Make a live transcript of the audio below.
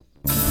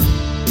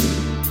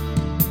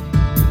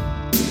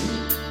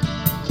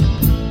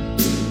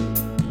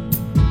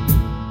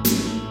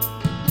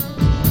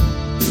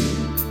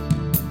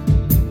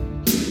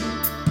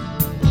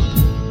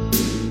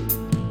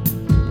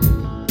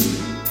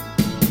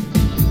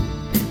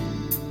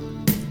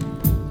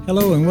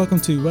Hello and welcome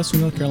to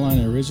Western North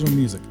Carolina Original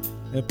Music,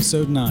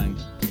 Episode 9.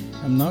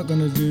 I'm not going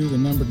to do the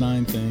number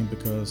 9 thing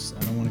because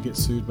I don't want to get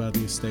sued by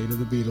the estate of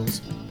the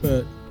Beatles,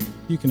 but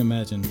you can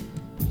imagine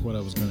what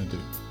I was going to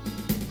do.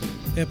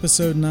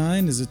 Episode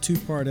 9 is a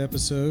 2-part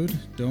episode.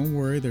 Don't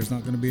worry, there's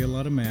not going to be a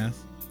lot of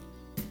math.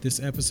 This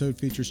episode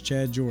features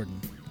Chad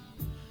Jordan.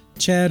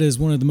 Chad is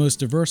one of the most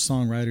diverse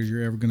songwriters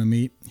you're ever going to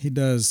meet. He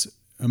does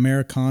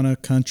Americana,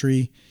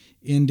 country,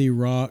 indie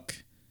rock,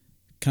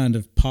 kind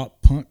of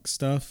pop punk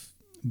stuff,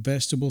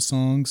 vegetable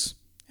songs,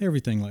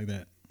 everything like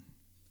that.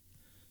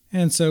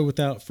 And so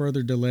without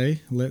further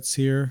delay, let's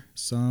hear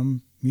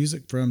some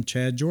music from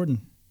Chad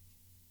Jordan.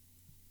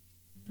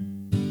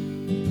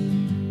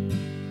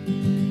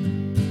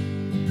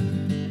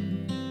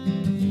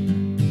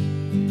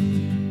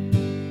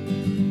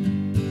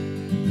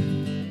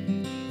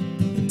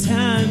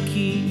 Time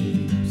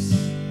keeps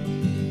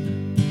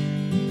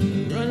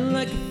running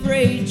like a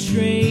freight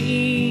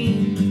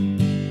train.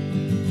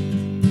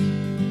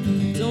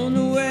 Don't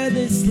know where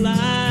this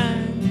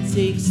line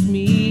takes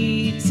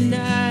me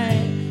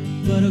tonight,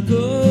 but I'll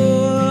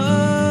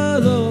go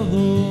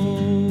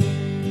alone.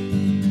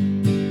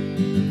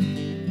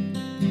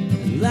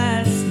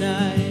 Last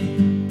night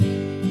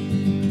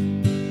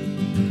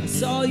I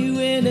saw you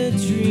in a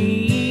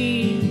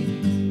dream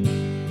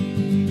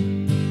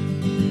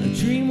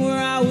where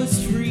I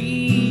was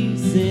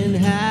freezing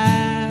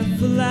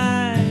half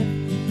alive,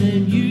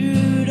 and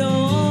you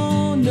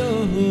don't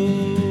know.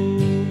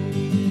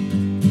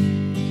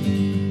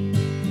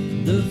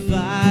 The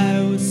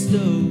fire was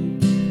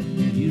stoked,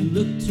 you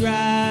looked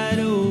right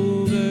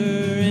over,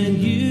 and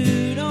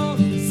you don't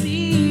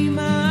see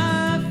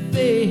my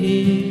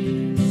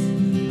face.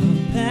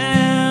 I'm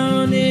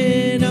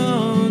pounding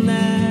on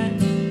that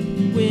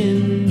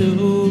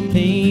window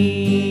pane.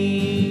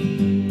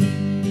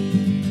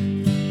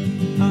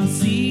 I'll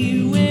see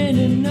you in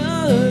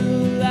another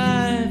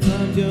life.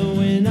 I'm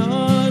going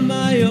on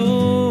my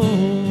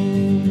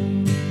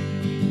own.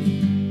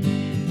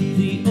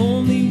 The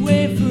only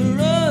way for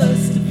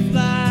us to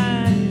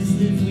fly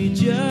is if we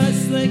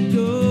just let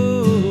go.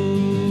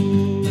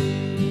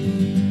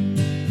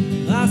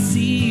 I'll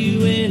see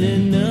you in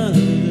another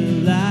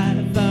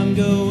life. I'm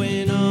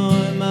going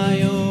on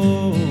my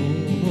own.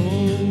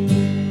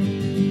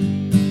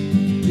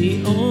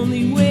 The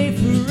only way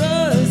for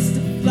us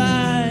to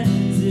fly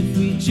is if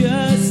we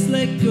just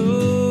let go.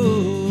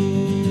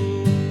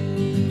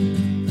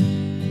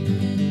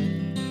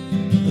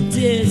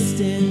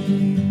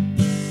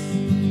 Distance,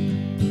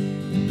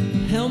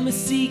 help me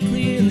see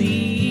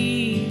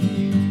clearly.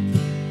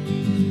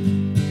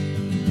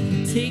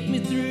 Take me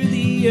through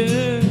the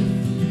earth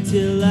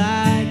till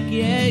I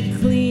get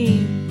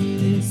clean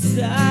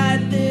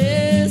inside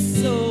this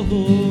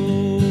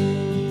soul.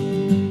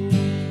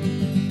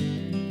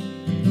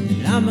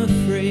 And I'm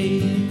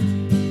afraid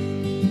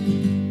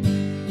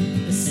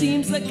it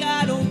seems like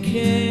I don't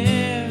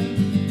care.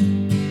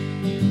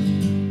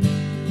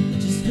 It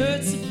just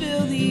hurts to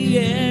fill the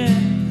air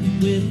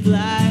with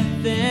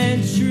life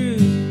and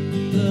truth,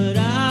 but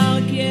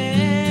I'll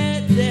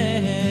get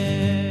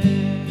there.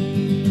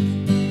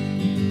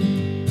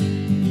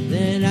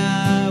 Then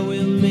I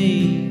will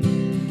make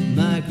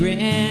my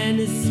grand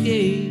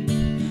escape.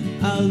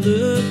 I'll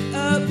look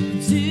up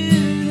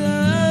to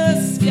the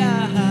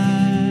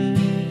sky,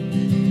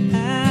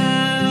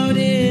 out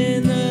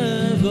in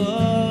the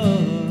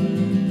void,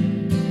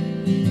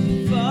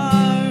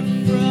 far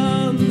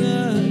from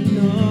the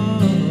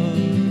north.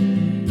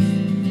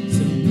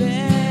 So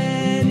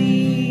many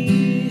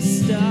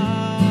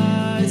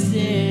stars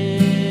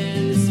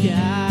in the sky.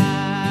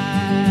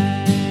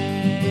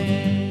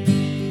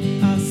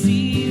 I'll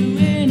see you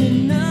in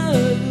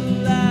another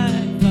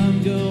life. I'm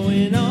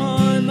going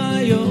on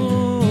my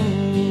own.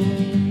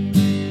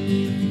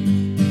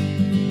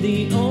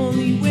 The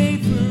only way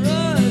for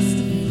us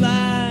to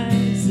fly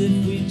is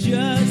if we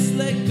just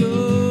let go.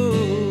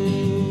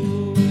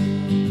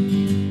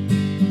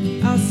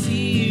 I'll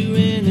see you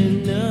in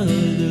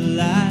another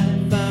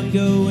life. I'm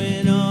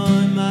going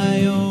on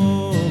my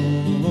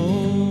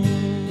own.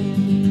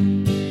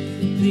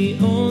 The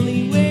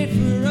only way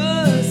for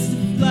us to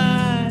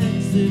fly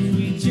is if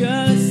we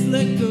just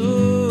let go.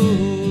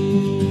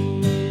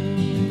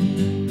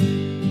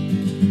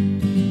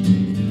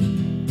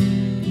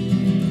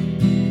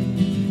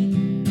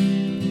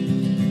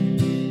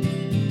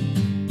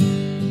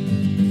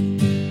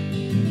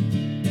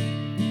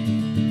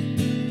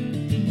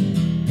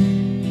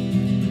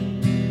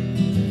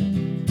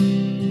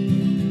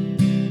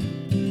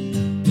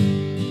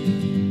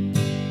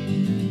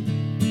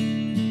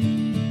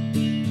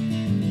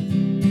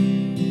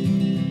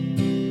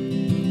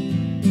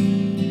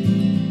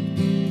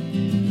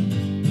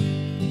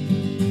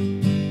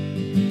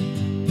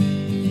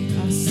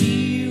 I'll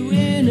see you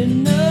in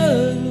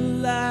another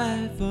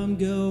life. I'm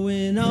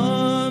going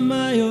on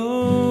my own.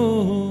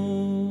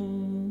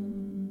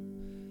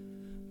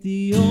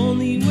 The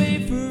only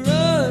way for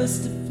us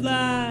to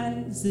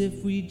fly is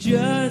if we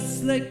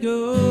just let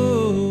go.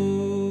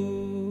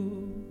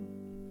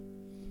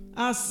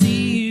 I'll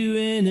see you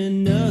in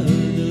another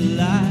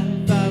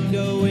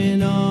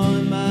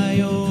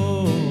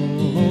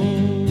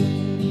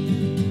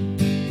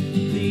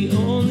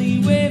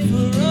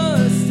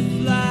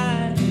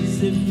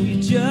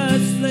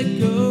let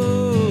go.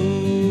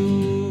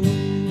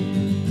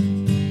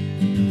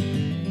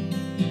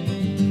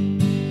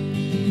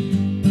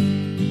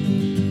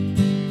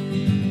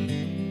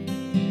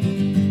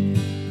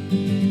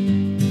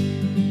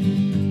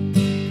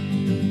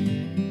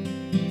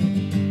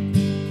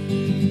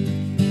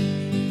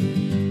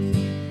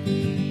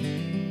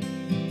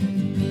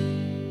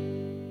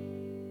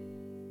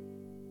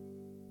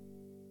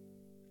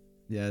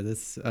 Yeah,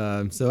 this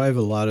so I have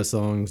a lot of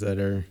songs that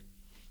are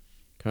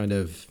kind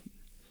of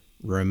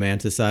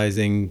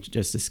romanticizing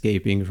just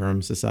escaping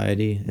from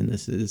society, and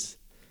this is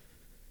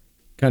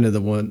kind of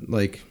the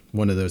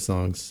one of those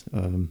songs.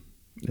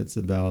 It's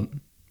about,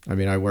 I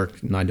mean, I work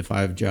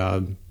 9-to-5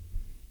 job,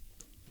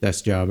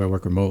 desk job. I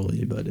work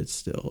remotely, but it's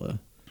still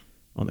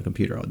on the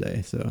computer all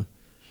day. So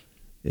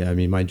yeah, I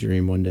mean, my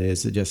dream one day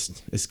is to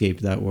just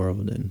escape that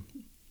world, and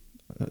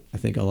I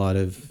think a lot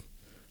of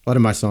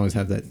my songs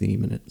have that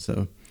theme in it.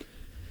 So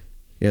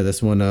yeah,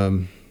 this one,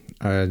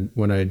 I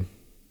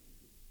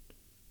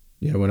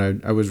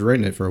was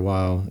writing it for a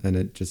while, and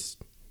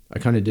I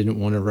kind of didn't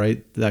want to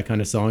write that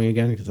kind of song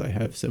again because I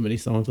have so many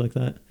songs like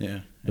that. Yeah.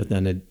 But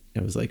then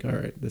I was like, all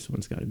right, this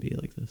one's got to be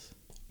like this.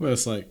 Well,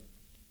 it's like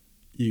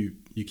you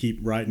keep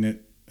writing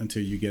it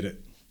until you get it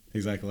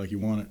exactly like you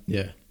want it.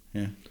 Yeah.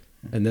 Yeah.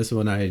 And this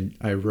one,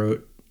 I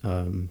wrote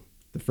the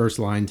first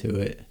line to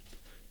it,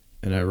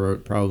 and I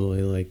wrote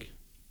probably like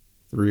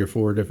 3 or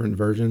 4 different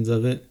versions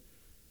of it.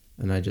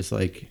 And I just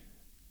it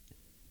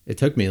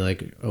took me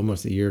like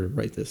almost a year to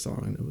write this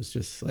song. It was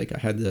just like I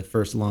had the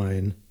first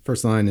line.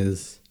 First line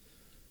is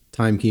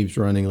 "Time keeps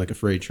running like a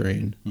freight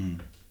train,"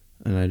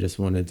 and I just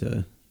wanted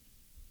to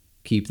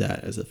keep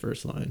that as the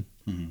first line.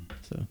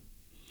 So,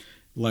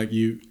 like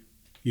you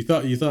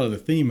thought of the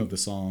theme of the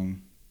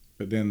song,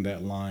 but then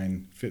that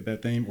line fit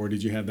that theme, or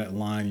did you have that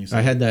line? You said,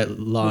 I had that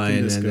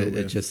line, and it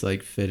with? just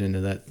like fit into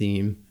that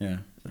theme. Yeah.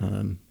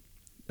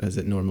 As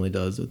it normally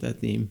does with that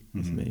theme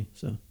with me.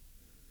 So.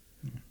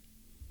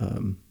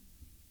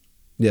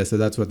 Yeah, so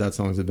that's what that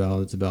song's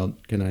about. It's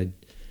about can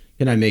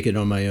I make it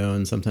on my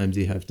own? Sometimes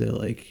you have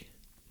to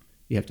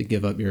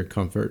give up your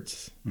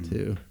comforts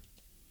to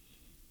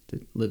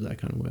live that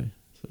kind of way.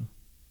 So.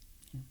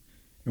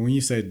 And when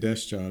you say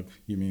desk job,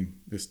 you mean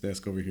this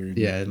desk over here?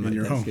 Yeah, my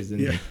your desk home. is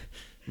in the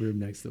room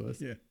next to us.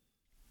 Yeah.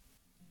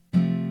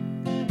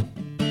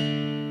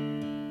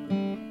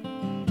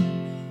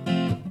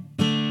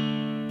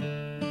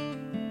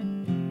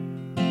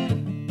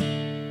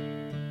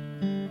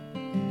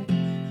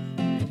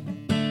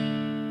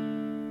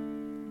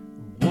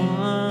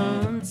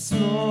 Once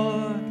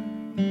more,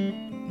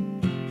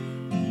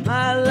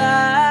 my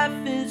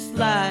life is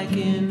like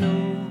an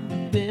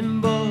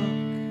open book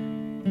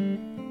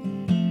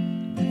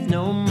with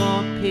no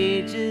more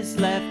pages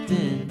left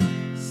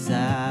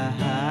inside.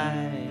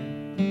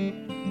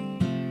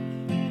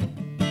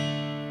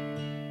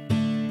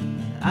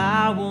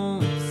 I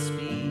won't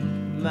speak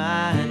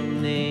my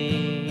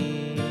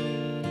name.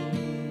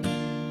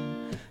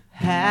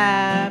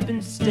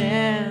 Happenstance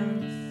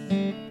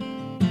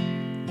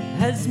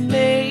has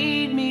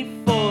made me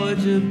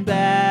forge a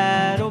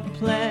battle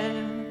plan.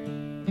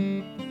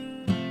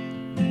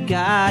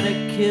 Gotta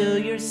kill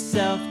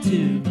yourself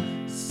to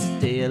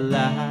stay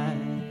alive.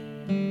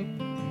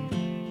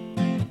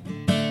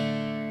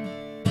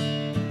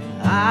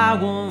 I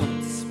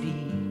won't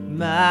speak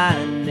my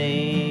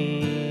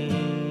name.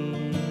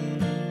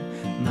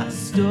 My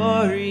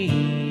story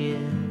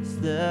is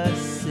the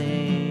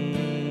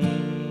same.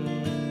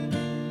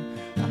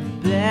 I'm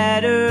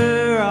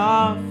better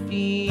off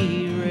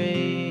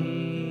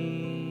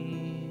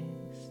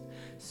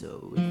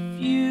So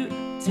if you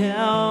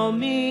tell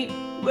me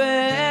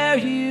where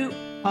you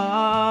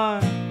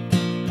are,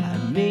 I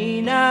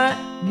may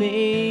not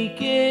make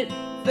it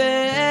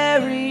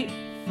very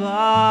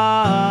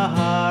far.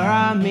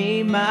 I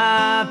made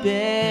my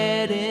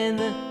bed in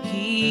the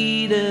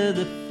heat of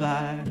the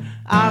fire.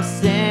 I'll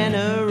send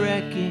a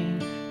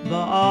wrecking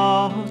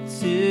ball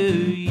to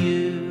you.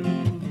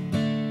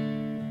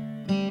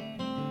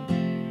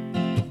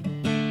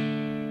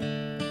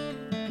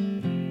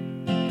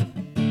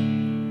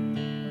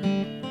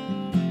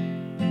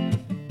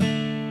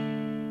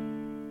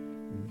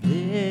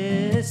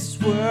 This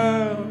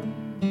world,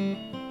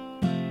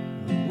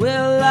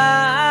 well,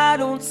 I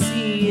don't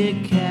see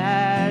it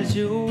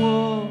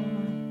casual.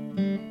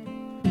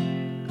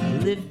 I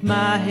lift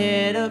my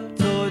head up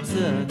towards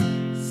the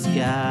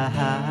sky.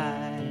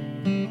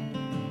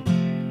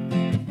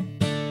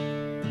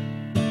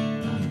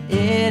 I'm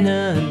in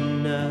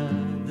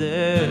another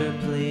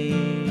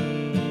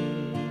place,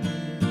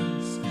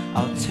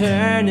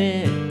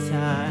 alternate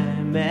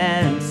time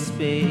and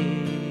space.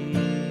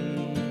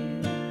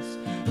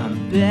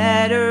 I'm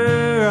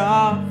better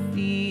off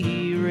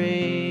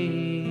erased.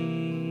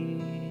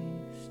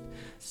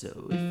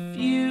 So if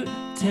you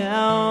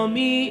tell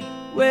me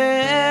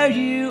where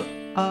you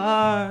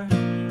are,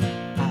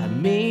 I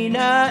may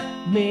not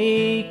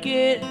make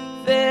it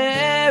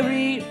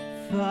very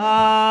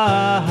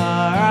far.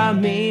 I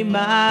made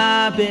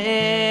my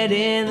bed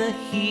in the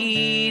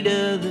heat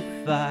of the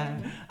fire.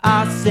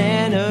 I'll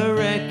send a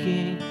wreck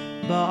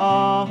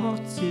all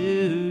to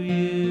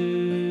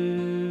you.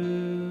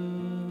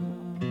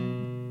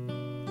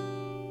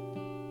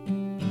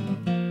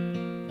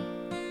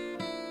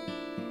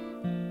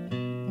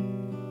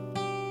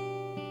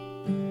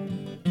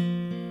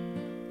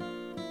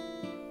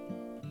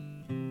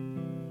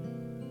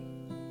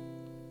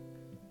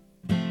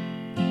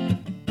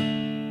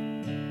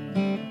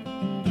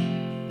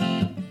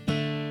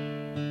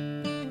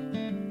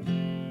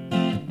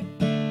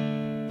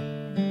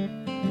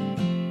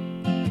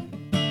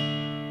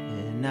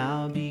 And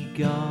I'll be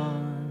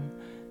gone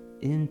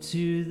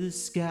into the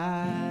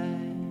sky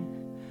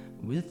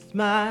with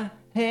my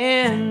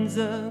hands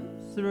up,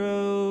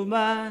 throw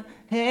my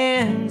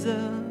hands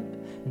up,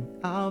 and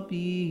I'll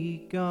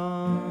be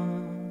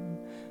gone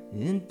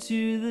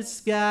into the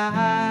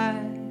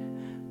sky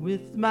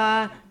with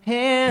my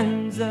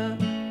hands up,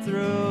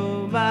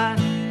 throw my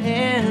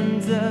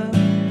hands up,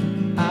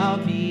 I'll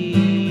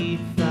be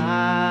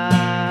fine.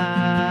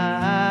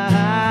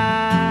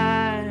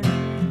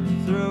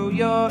 Throw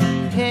your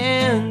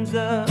hands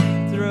up,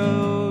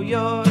 throw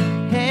your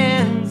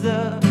hands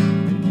up,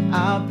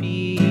 I'll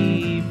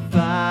be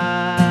fine.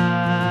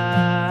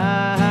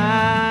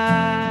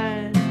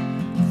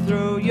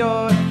 Throw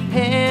your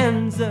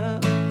hands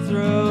up,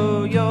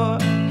 throw your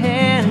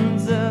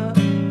hands up,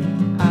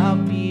 I'll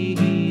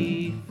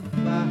be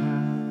fine.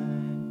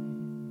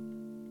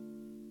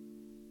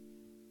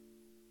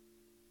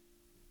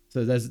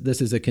 So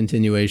this is a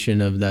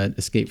continuation of that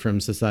Escape from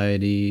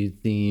Society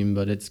theme,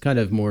 but it's kind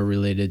of more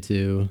related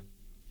to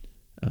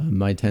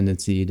my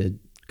tendency to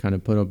kind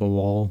of put up a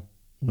wall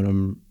when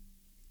I'm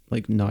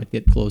like not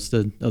get close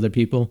to other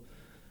people.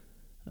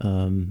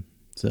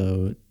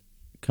 So it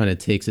kind of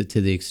takes it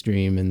to the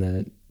extreme in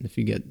that if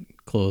you get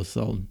close,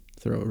 I'll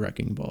throw a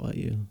wrecking ball at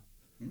you.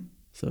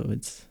 So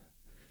it's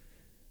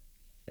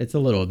a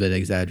little bit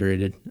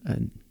exaggerated,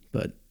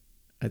 but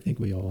I think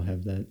we all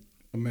have that.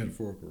 A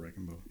metaphorical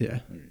wrecking ball. Yeah.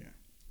 There you go.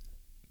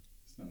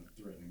 It's not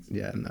threatening.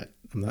 Yeah, I'm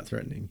not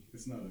threatening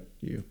It's not a.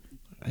 you.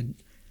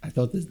 I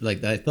thought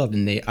the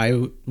name.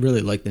 I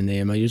really like the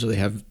name. I usually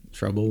have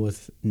trouble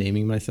with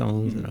naming my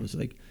songs, and I was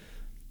like,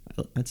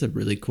 that's a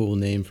really cool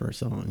name for a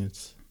song.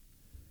 It's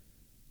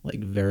like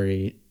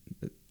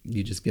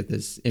you just get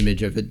this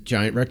image of a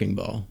giant wrecking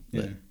ball.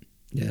 But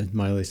yeah,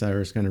 Miley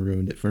Cyrus kind of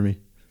ruined it for me.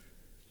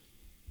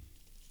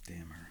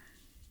 Damn her.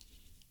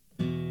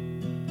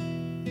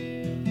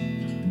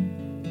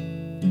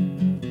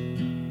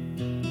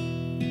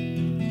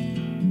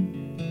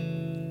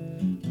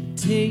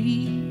 Take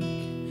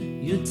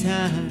your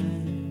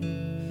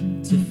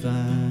time to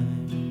find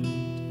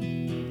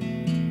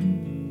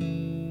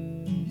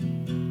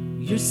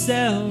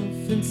yourself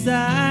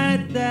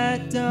inside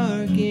that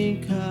dark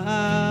and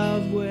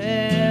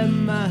cobweb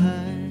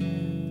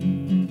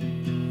mind.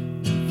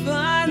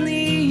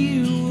 Finally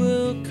you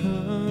will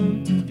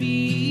come to be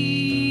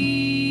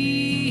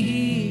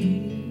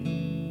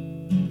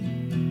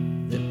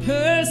the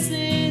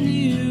person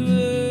you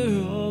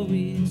were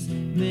always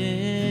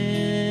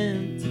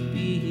meant to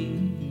be.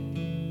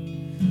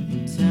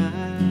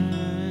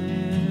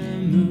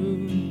 Time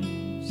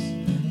moves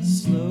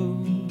slow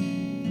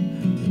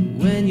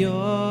when you're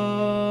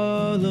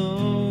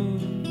alone.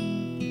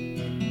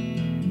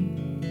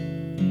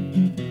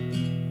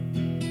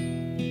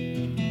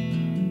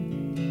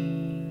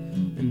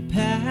 And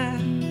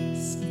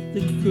past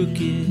the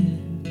crooked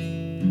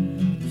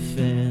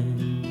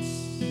fence,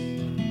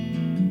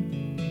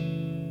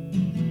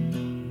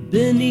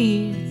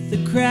 beneath the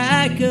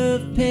crack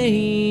of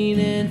pain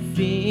and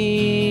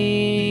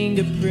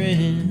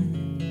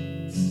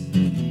fingerprints,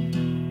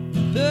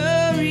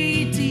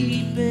 buried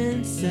deep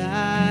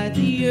inside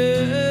the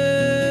earth,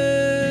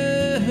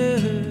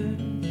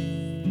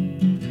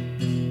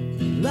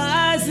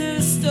 lies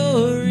a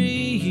story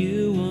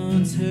you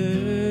once heard.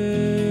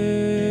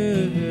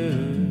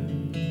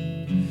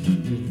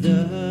 For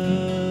the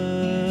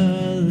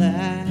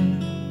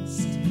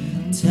last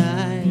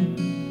time,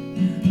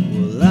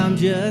 well, I'm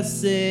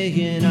just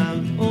saying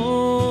I'm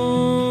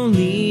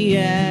only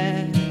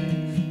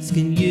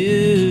asking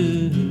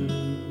you.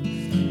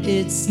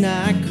 It's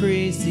not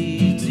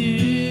crazy,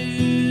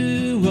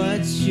 do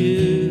what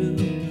you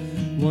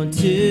want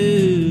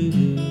to.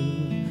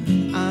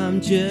 I'm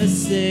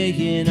just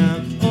saying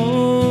I'm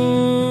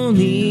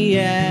only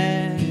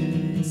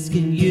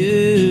asking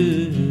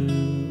you.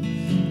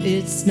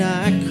 It's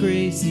not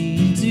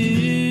crazy,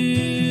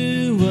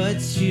 do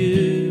what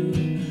you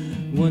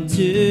want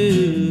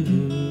to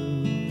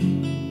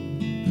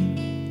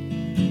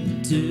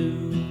do.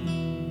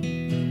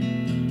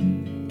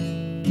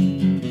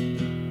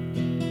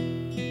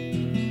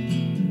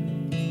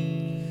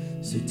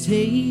 So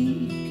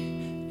take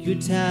your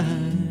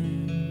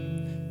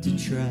time to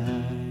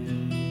try.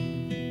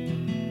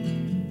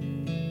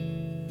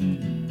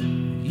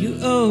 You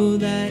owe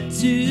that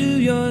to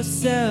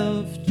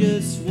yourself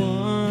just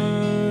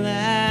one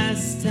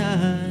last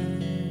time.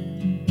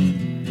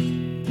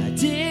 I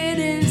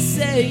didn't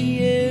say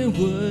it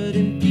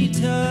wouldn't be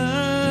tough,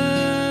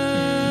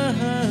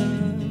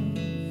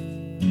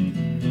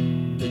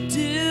 but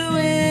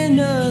doing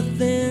nothing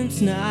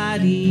nothing's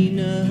not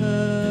enough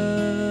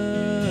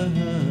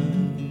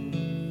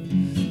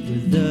for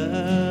the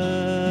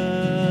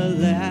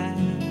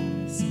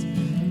last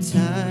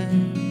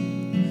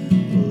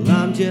time. Well,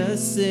 I'm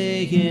just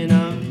saying,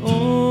 I'm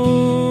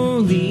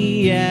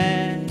only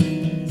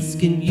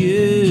asking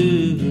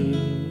you.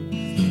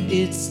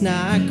 It's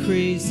not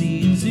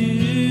crazy,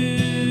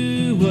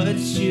 do what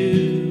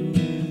you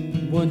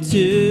want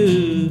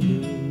to.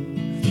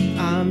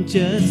 I'm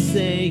just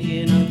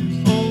saying,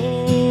 I'm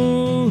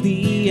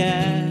only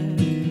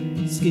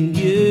asking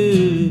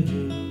you.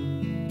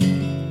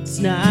 It's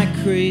not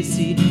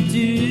crazy,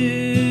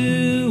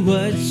 do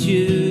what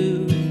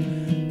you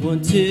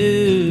want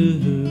to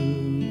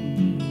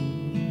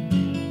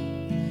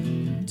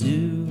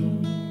do.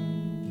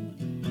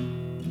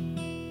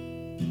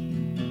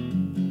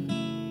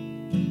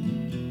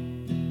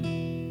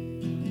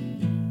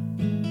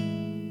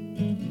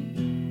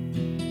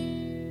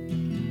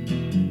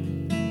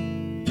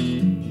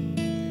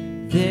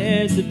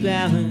 There's a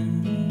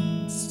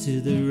balance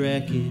to the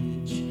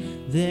wreckage.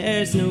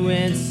 There's no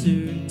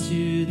answer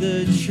to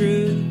the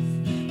truth.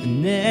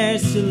 And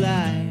there's a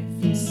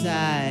life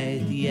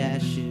inside the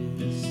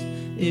ashes.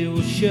 It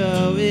will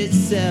show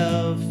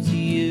itself to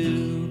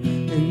you.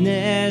 And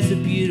there's a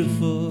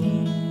beautiful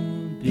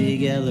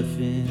big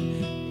elephant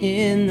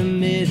in the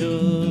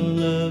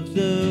middle of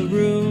the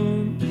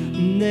room.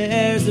 And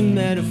there's a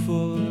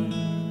metaphor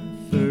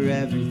for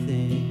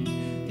everything.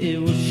 It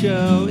will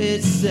show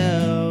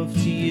itself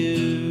to you.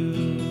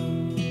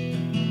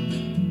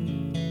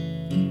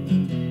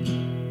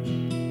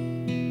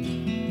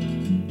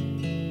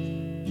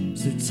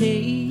 So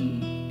take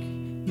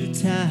your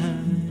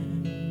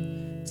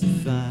time to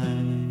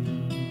find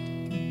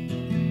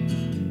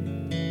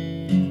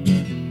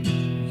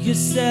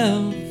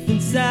yourself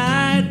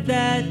inside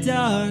that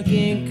dark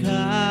and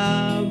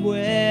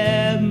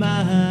cobweb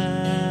mind.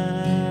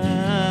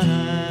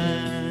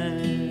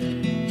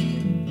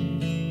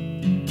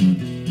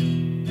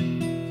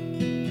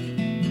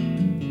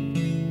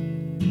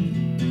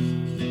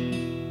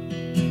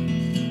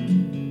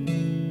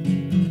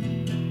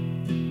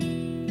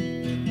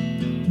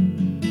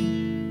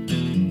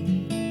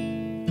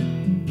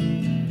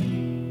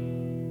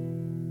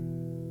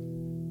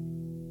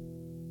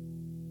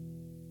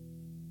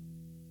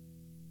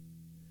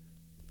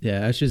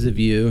 Yeah, Ashes of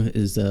You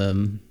is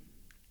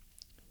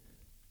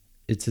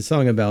it's a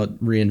song about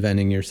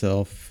reinventing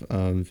yourself,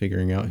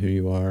 figuring out who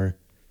you are.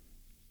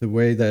 The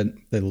way that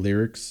the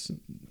lyrics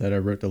that I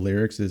wrote the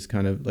lyrics is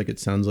kind of like, it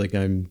sounds like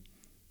I'm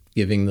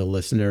giving the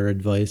listener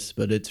advice,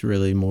 but it's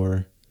really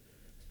more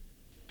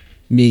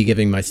me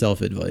giving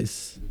myself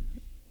advice.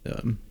 I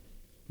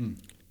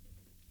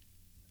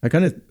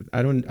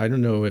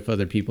don't know if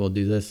other people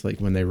do this, like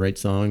when they write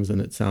songs and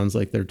it sounds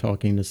like they're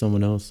talking to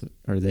someone else.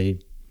 Are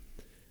they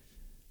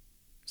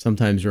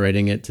sometimes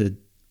writing it to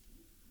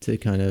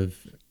kind of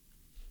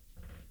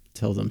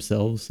tell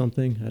themselves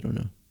something? I don't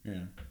know.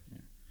 Yeah.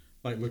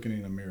 Like looking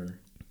in a mirror.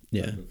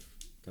 Yeah.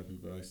 Type of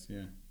advice.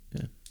 Yeah.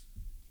 Yeah.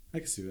 I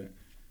can see that.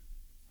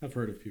 I've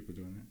heard of people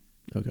doing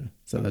that. Okay.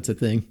 So that's a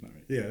thing.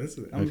 Yeah.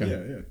 Okay.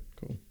 Yeah.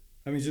 Cool.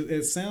 I mean,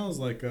 it sounds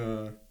like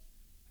it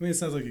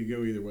sounds like it could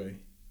go either way.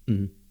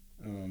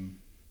 Mm-hmm.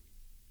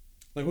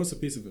 Like, what's a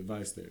piece of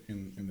advice there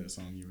in that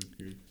song you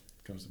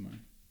comes to mind?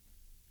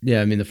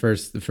 Yeah, I mean the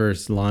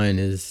first line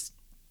is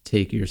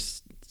take your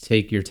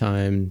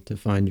time to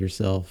find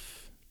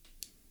yourself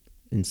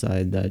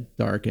inside that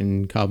dark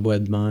and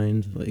cobweb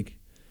mind. Like,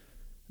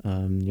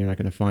 you're not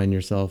going to find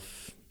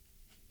yourself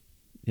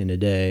in a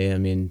day. I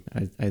mean,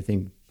 I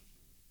think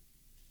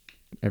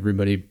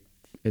everybody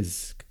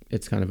it's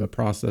kind of a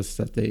process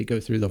that they go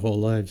through the whole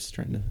lives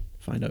trying to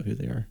find out who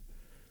they are.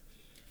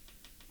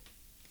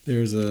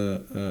 There's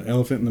a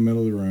elephant in the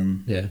middle of the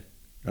room. Yeah.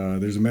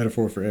 There's a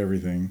metaphor for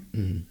everything.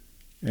 Mm-hmm.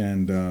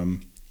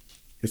 And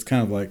it's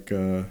kind of like,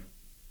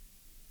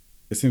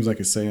 it seems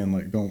like it's saying,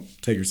 like, don't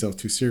take yourself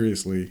too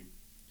seriously.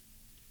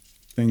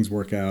 Things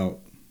work out.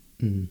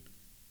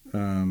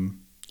 Mm-hmm.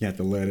 You have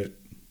to let it.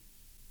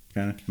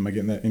 Kind of. Am I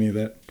getting any of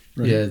that?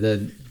 Right? Yeah,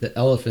 the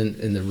elephant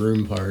in the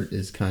room part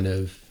is kind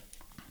of,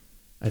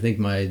 I think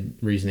my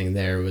reasoning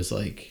there was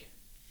like,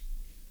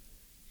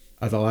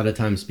 a lot of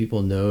times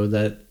people know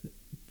that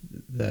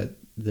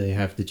they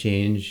have to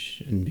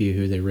change and be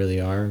who they really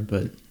are,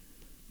 but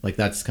like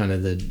that's kind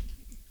of the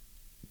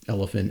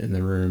elephant in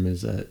the room,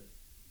 is that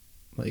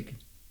like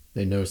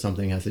they know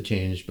something has to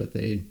change, but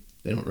they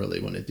don't really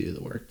want to do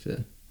the work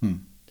to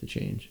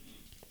change.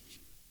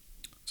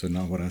 So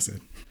not what I said.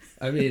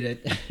 I mean,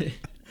 it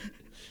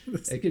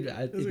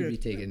could be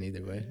taken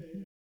either way.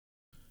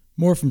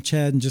 More from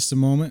Chad in just a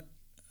moment.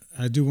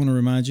 I do want to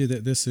remind you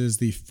that this is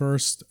the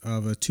first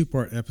of a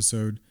 2-part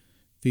episode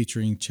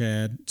featuring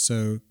Chad,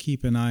 so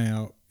keep an eye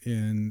out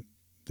in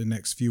the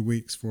next few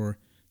weeks for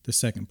the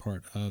second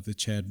part of the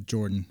Chad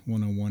Jordan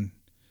 101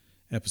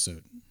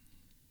 episode.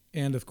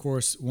 And of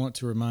course, want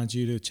to remind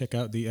you to check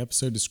out the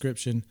episode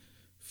description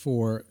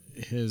for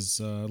his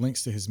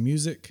links to his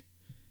music.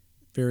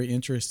 Very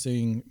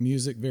interesting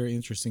music, very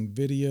interesting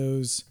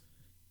videos,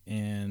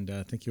 and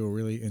I think you'll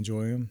really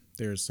enjoy them.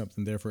 There's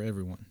something there for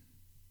everyone.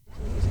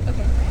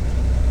 Okay.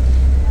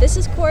 This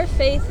is Core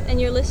Faith,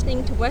 and you're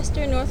listening to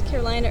Western North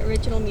Carolina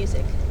Original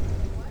Music.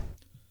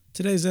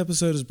 Today's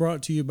episode is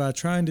brought to you by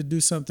trying to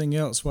do something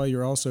else while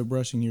you're also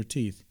brushing your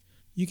teeth.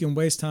 You can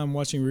waste time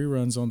watching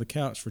reruns on the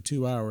couch for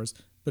 2 hours,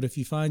 but if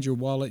you find your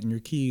wallet and your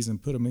keys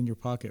and put them in your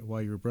pocket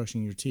while you're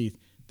brushing your teeth,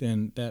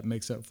 then that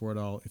makes up for it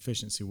all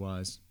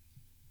efficiency-wise.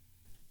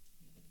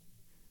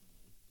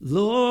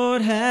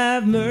 Lord,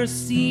 have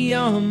mercy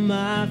on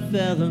my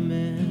fellow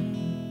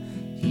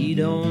man. He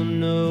don't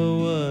know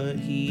what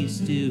he's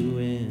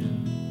doing.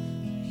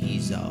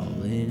 He's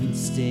all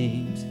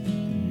instinct,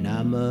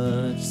 not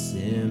much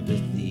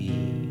sympathy.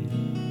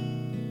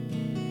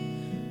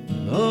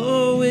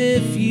 Oh,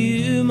 if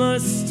you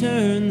must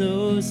turn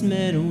those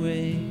men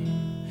away,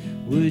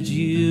 would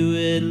you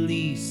at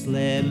least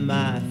let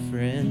my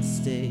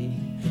friends stay?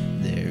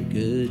 They're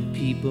good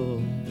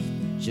people,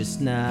 just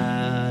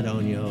not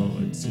on your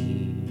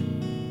team.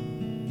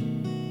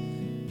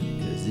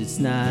 'Cause it's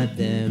not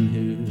them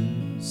who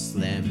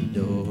slam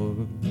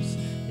doors,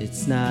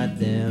 it's not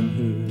them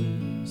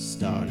who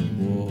started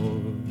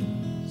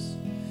wars.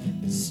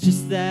 It's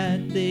just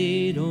that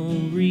they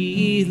don't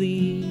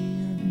really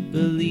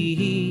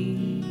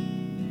believe.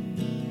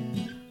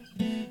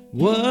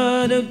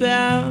 What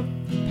about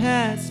the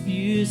past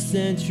few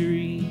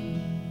centuries?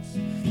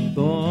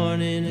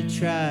 Born in a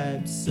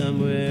tribe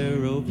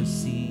somewhere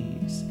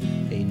overseas,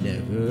 they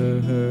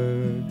never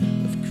heard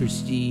of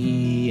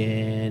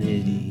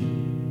Christianity.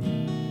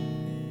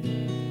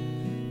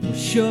 Well,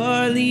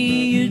 surely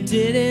you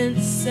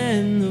didn't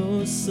send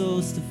those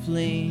souls to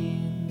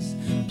flames.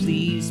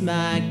 Please,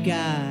 my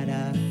God,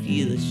 I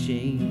feel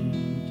ashamed.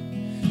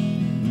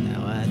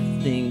 Now I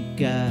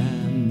think I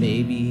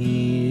may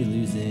be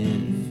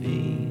losing faith.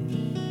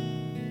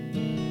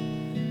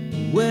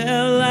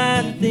 Well,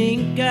 I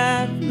think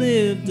I've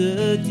lived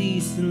a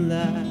decent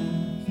life,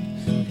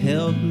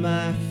 helped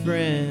my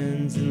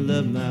friends and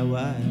loved my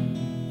wife.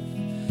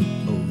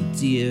 Oh,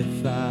 dear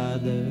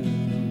Father,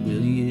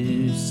 will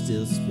you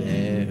still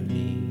spare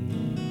me?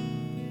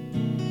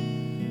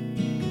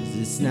 'Cause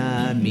it's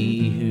not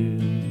me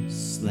who's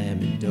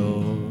slamming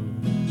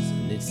doors,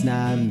 and it's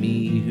not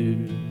me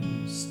who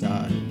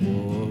started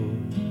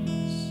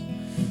wars.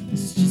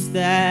 It's just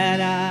that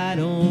I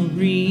don't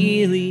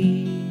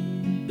really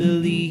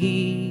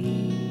believe.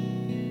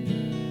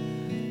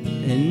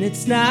 And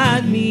it's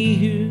not me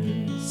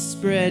who's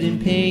spreading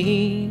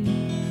pain,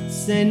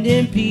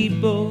 sending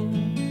people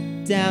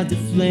down to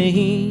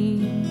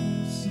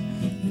flames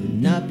for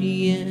not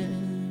being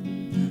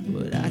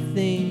what I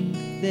think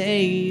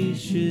they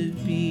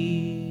should be.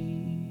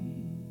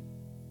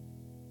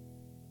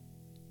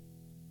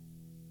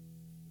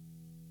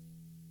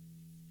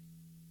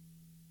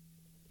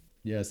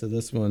 Yeah, so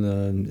this one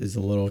is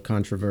a little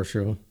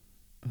controversial.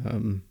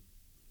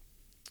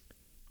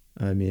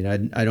 I mean,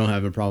 I don't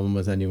have a problem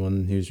with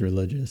anyone who's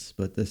religious,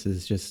 but this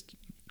is just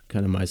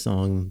kind of my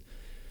song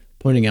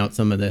pointing out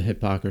some of the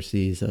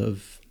hypocrisies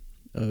of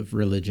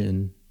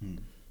religion.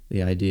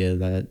 The idea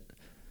that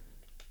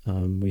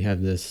we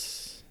have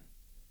this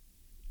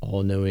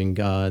all-knowing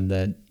God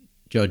that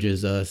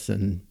judges us,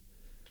 and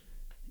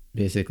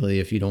basically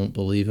if you don't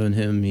believe in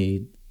him,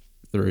 he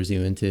throws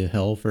you into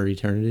hell for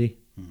eternity.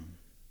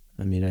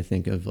 I mean, I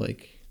think of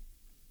like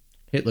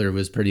Hitler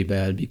was pretty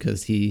bad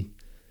because he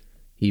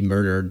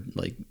murdered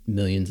like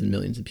millions and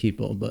millions of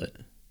people, but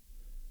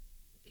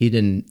he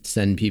didn't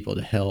send people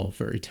to hell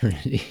for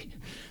eternity.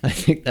 I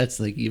think that's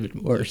like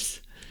even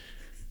worse.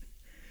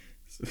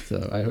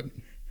 So I'm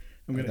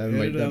going to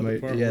edit out the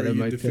part where that you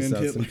might defend piss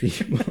out some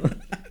Hitler. people.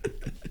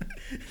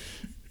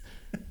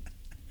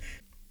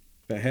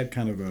 That had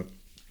kind of a, I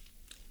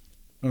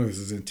don't know if this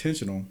is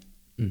intentional,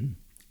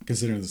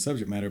 considering the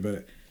subject matter, but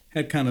it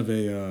had kind of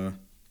a,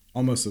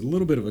 almost a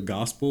little bit of a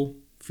gospel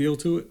feel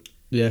to it.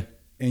 Yeah.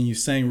 And you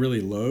sang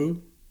really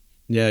low.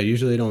 Yeah,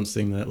 usually don't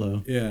sing that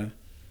low. Yeah.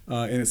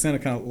 And it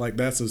sounded kind of like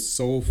that's a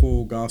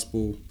soulful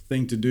gospel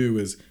thing to do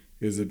is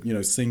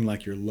sing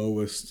like your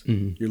lowest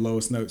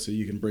note so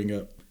you can bring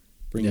it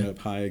up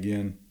high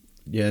again.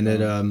 Yeah, and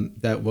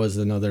that was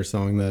another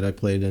song that I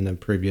played in a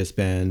previous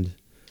band.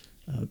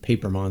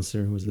 Paper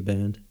Monster was the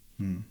band.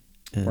 And,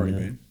 Party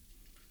band.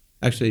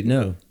 Actually,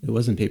 no, it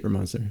wasn't Paper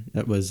Monster.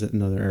 That was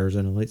another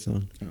Arizona Light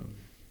song.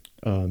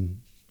 Oh.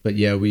 But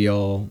yeah, we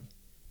all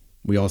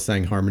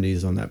sang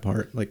harmonies on that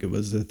part. Like it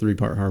was a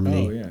 3-part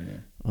harmony. Oh, yeah.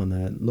 On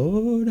that,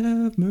 Lord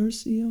have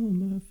mercy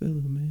on my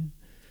fellow man.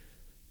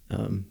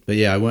 But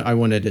yeah, I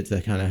wanted it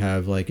to kind of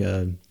have like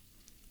a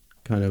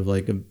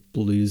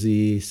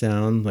bluesy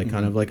sound, like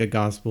kind of like a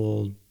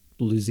gospel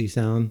bluesy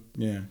sound.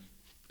 Yeah.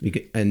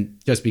 And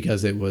just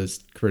because it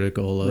was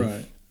critical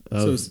of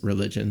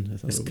religion, I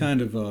thought it's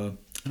kind of I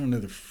don't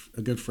know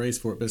a good phrase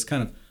for it, but it's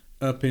kind of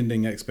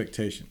upending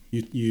expectation.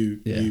 You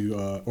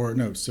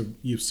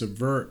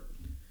subvert.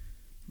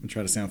 I'm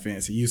trying to sound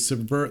fancy. You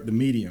subvert the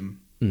medium.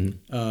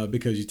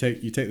 Because you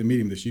take the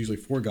medium that's usually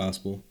for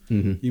gospel,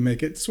 you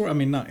make it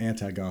not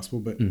anti-gospel,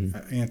 but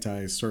anti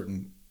a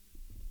certain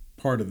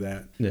part of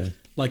that. Yeah.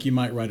 Like you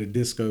might write a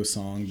disco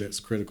song that's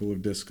critical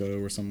of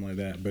disco or something like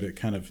that, but it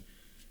kind of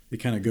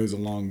goes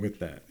along with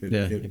that.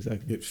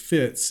 Exactly. It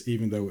fits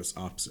even though it's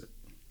opposite.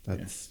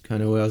 That's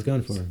kind of what I was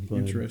going for.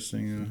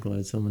 Interesting.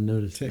 Glad someone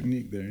noticed.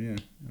 Technique there, yeah.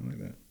 I like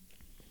that.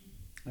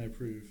 I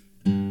approve.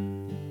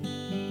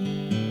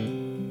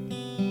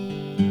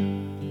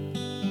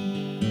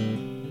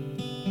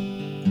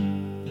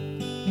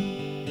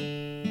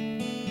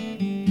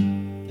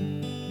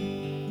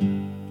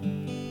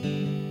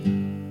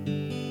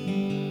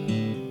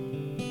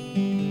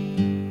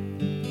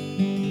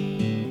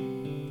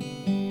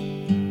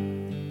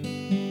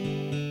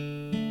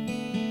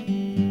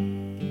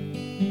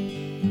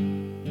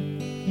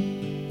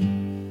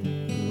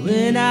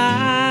 When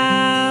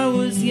I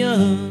was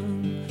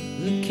young,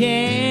 the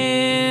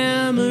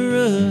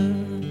camera,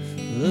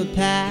 the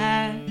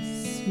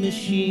pass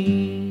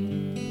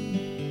machine,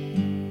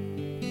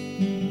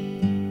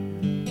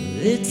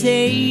 it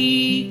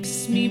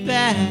takes me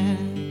back,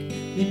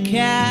 it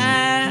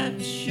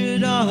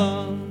captured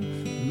all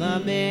my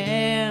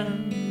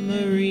memories.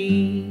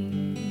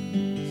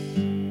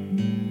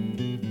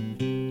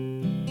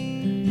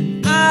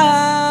 And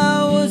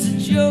I was a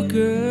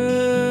joker,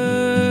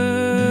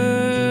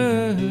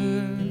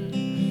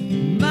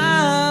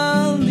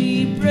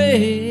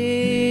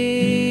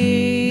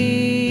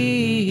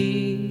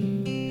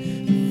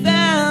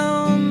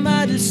 found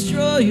my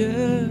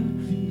destroyer,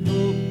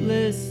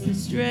 hopelessly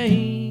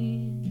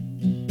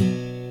strange.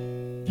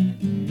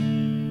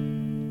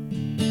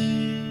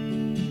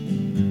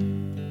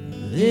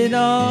 It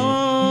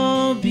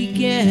all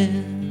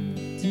began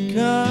to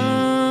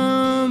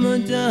come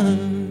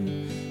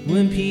undone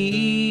when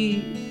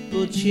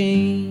people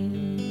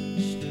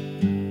changed.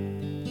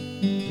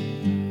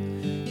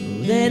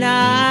 Then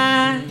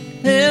I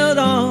held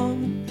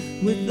on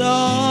with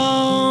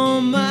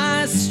all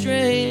my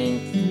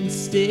strength and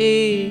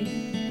stayed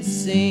the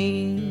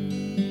same.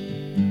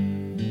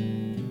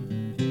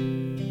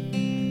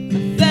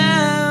 I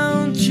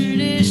found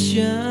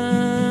tradition,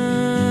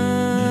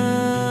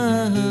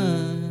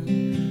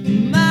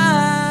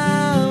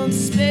 my own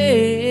space,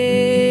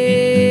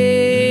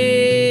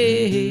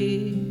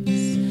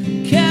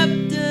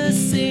 kept a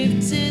safe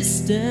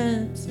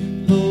distance,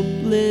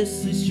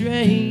 hopelessly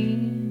strange.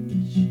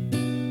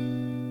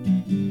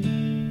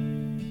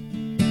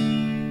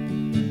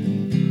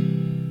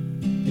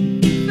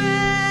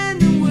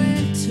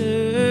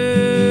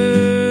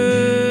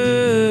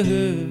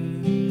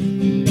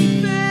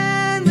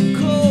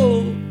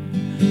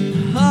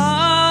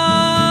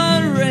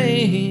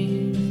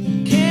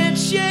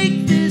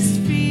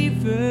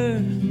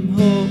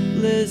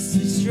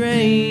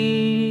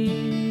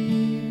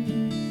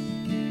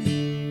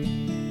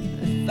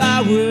 If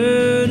I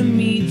were to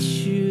meet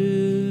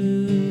you,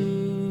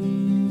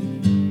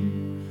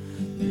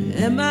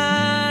 am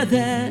I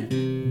that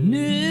New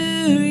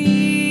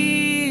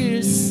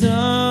Year's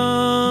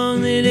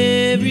song that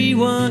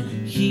everyone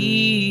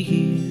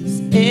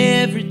hears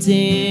every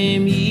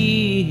damn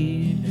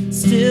year,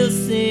 still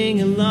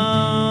sing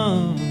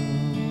along?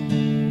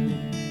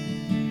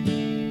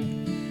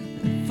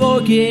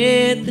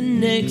 Forget the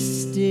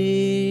next day.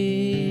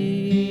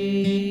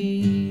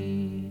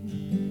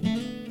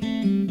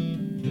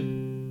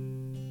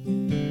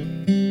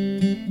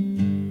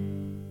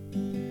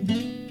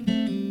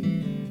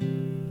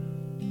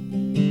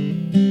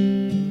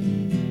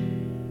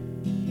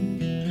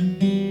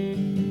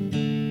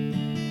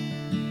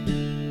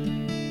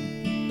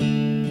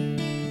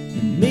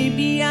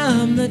 Maybe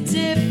I'm not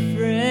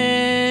different,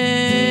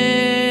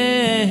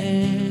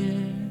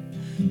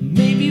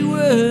 maybe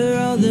we're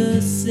all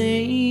the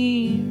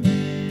same.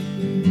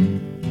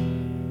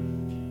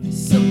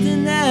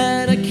 Something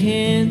that I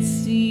can't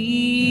see.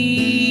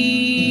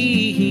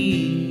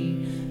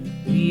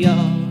 We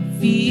all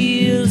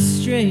feel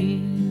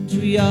strange,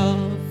 we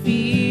all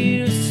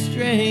feel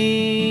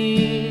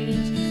strange.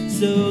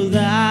 So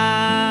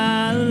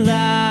la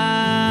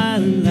la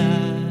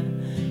la,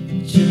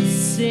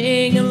 just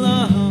sing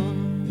along.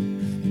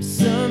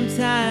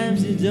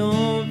 Sometimes you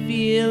don't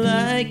feel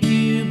like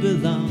you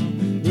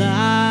belong.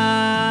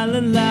 La la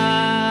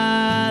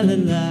la la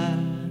la,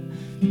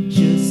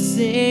 just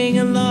sing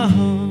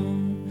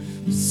along.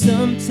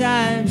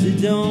 Sometimes you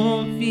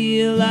don't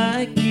feel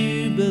like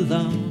you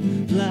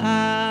belong.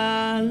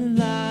 La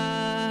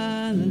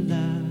la la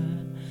la,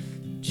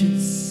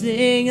 just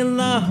sing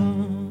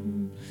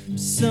along.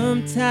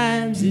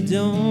 Sometimes you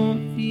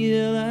don't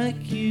feel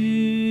like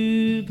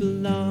you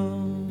belong.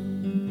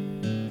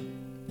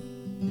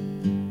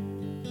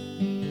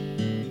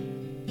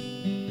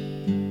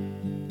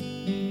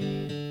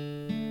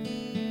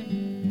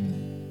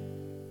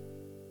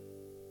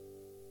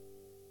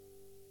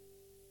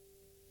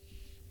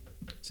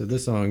 So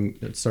this song,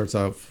 it starts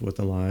off with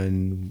the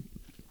line,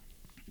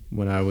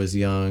 when I was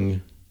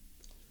young,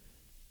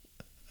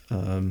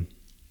 when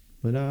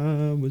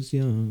I was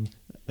young,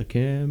 a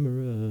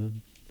camera,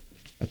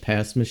 a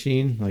pass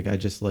machine. Like, I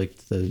just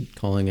liked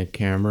calling a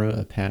camera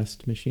a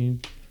past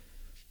machine.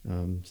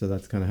 So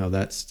that's kind of how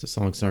that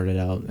song started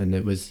out. And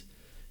it was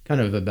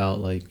kind of about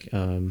like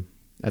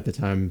at the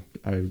time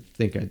I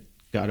think I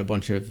got a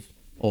bunch of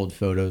old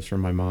photos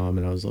from my mom,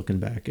 and I was looking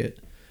back at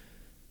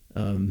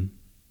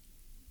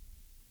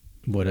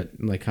what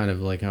it, like kind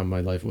of like how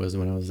my life was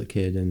when I was a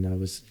kid, and I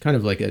was kind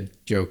of like a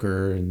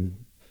joker and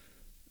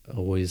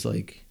always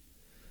like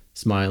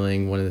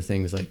smiling. One of the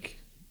things like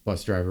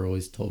bus driver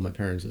always told my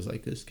parents was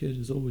like, this kid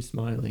is always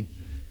smiling.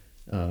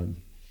 And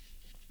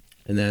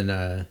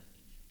then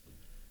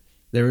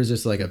there was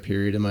just like a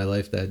period in my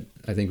life that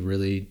I think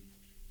really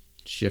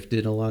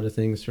shifted a lot of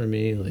things for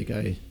me. Like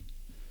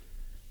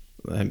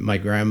my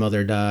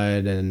grandmother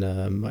died,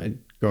 and my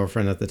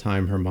girlfriend at the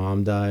time, her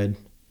mom died.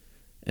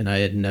 And I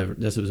had never,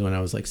 this was when I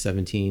was like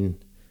 17.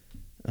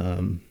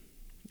 I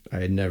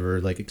had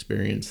never like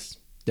experienced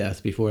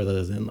death before,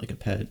 other than like a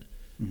pet.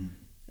 Mm.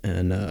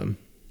 And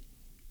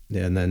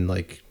yeah, and then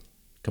like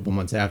a couple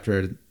months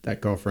after,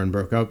 that girlfriend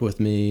broke up with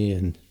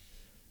me,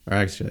 or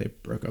actually I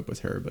broke up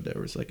with her, but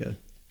there was like a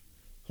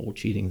whole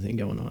cheating thing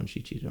going on.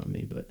 She cheated on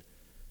me, but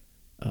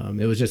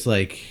it was just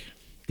like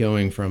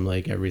going from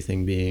like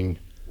everything being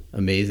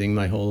amazing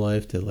my whole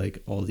life to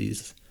like all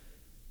these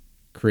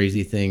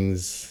crazy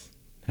things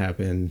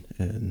happen.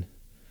 And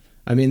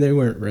I mean, they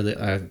weren't really,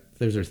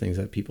 those are things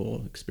that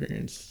people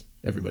experience,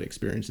 everybody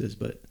experiences,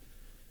 but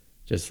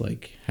just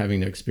like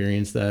having to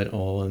experience that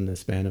all in the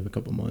span of a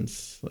couple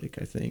months, like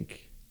I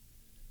think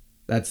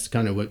that's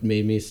kind of what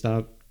made me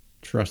stop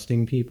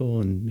trusting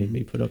people and made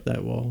me put up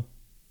that wall.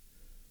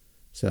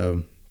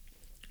 So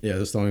yeah,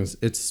 the song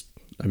is,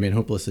 I mean,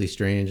 Hopelessly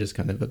Strange is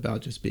kind of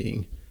about just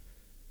being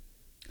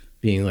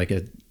like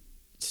a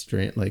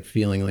strange, like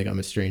feeling like I'm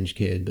a strange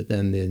kid. But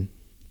then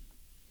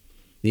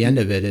the end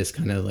of it is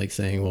kind of like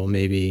saying, well,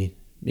 maybe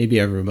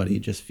everybody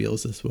just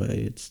feels this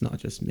way. It's not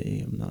just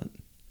me.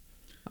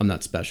 I'm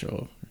not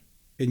special.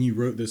 And you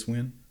wrote this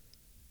when?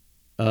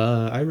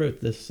 I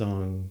wrote this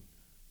song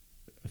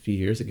a few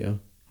years ago.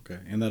 Okay.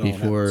 And that all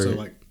happened, so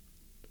like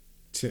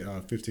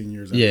 15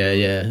 years after.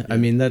 Yeah. I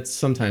mean,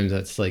 sometimes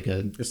that's like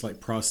it's like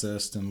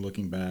processed and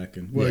looking back,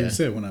 and you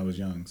said when I was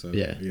young, so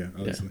yeah,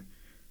 obviously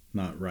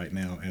not right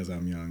now as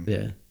I'm young.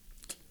 Yeah.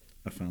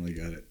 I finally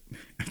got it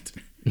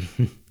after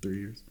 3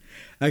 years.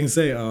 I can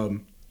say,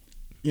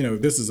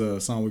 this is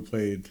a song we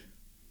played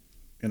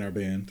in our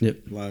band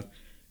live,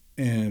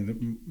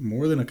 and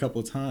more than a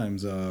couple of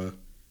times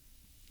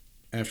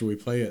after we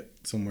play it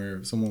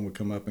somewhere, someone would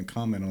come up and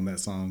comment on that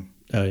song.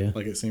 Oh yeah.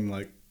 Like it seemed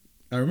like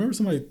I remember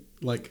somebody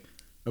like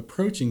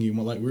approaching you,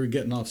 like we were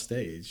getting off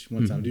stage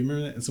one time. Do you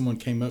remember that? And someone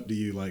came up to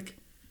you, like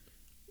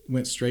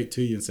went straight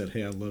to you and said,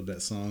 "Hey, I love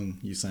that song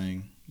you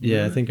sang."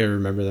 Yeah, I think I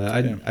remember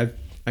that.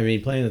 I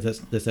mean, playing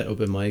this at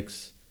open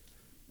mics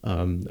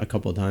a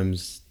couple of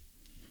times,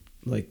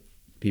 like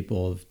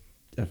people have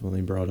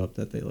definitely brought up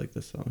that they like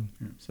this song.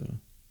 Yeah. So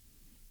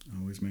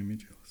always made me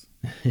jealous.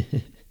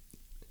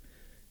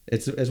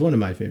 It's one of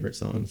my favorite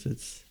songs.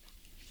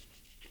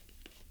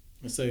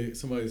 Let's say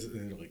somebody's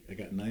like, I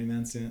got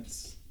 99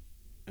 cents.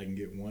 I can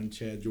get one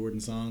Chad Jordan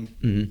song.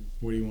 Mm-hmm.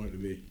 What do you want it to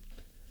be?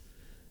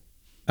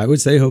 I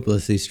would say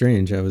Hopelessly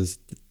Strange. I was,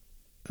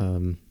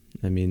 I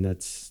mean, I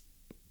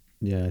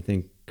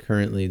think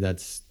currently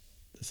that's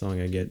the song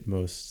I get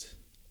most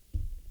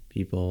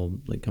people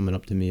like coming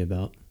up to me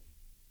about.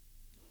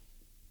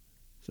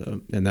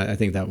 So, and I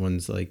think that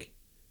one's like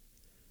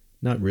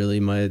not really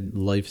my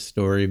life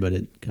story, but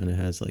it kind of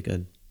has like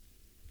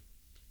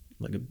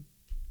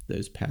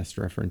those past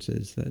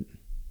references that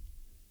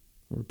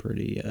were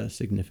pretty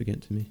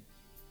significant to me.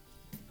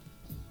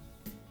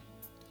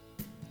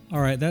 All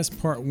right, that's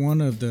part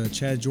 1 of the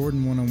Chad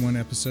Jordan one-on-one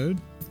episode.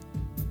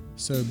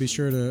 So be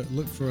sure to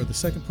look for the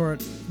second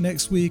part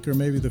next week or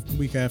maybe the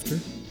week after.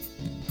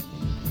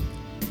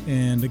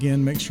 And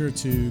again, make sure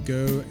to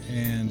go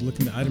and look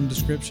in the item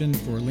description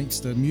for links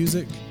to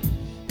music,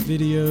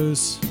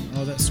 videos,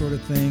 all that sort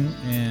of thing.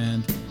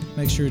 And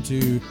make sure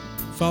to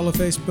follow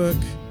Facebook,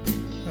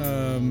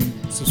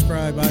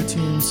 subscribe,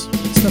 iTunes,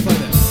 stuff like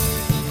that.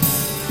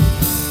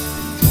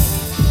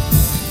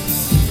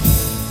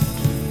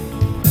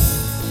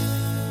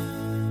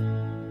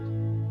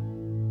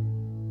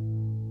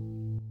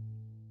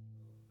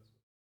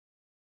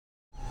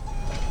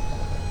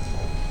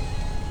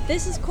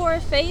 This is Cora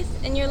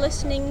Faith, and you're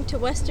listening to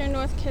Western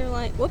North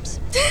Carolina. Whoops.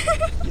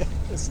 Yeah,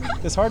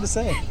 it's hard to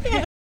say.